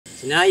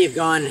So now you've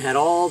gone and had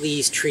all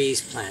these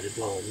trees planted.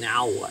 Well,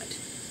 now what?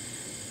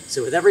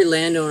 So with every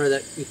landowner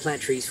that we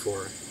plant trees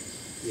for,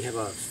 we have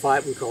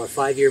we call our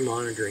 5-year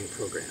monitoring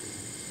program.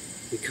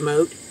 We come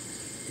out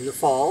in the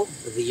fall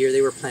of the year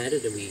they were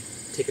planted and we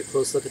take a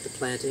close look at the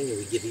planting and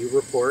we give you a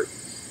report.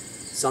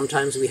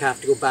 Sometimes we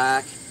have to go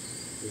back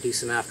and do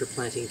some after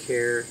planting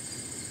care.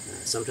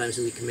 Sometimes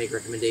we can make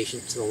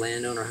recommendations to the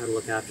landowner how to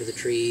look after the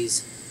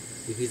trees.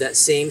 We do that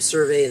same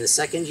survey in the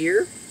 2nd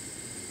year,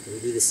 and we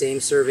do the same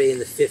survey in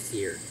the 5th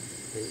year.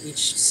 And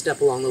each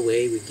step along the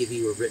way, we give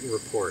you a written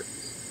report.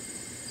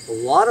 A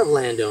lot of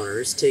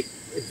landowners take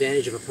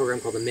advantage of a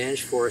program called the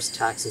Managed Forest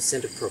Tax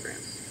Incentive Program.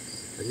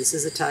 And this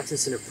is a tax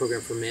incentive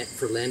program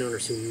for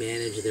landowners who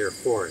manage their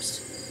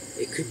forest.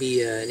 It could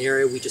be an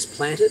area we just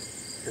planted,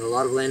 and a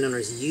lot of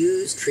landowners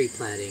use tree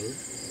planting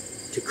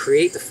to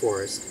create the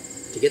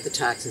forest to get the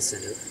tax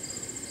incentive,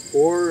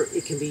 or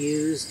it can be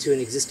used to an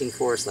existing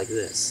forest like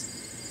this.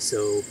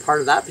 So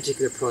part of that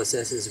particular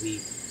process is we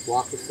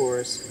walk the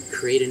forest, we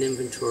create an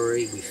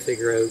inventory, we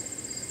figure out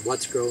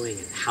what's growing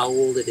and how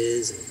old it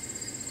is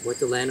and what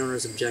the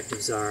landowner's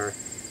objectives are,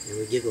 and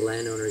we give the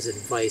landowners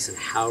advice on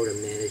how to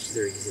manage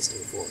their existing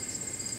forest.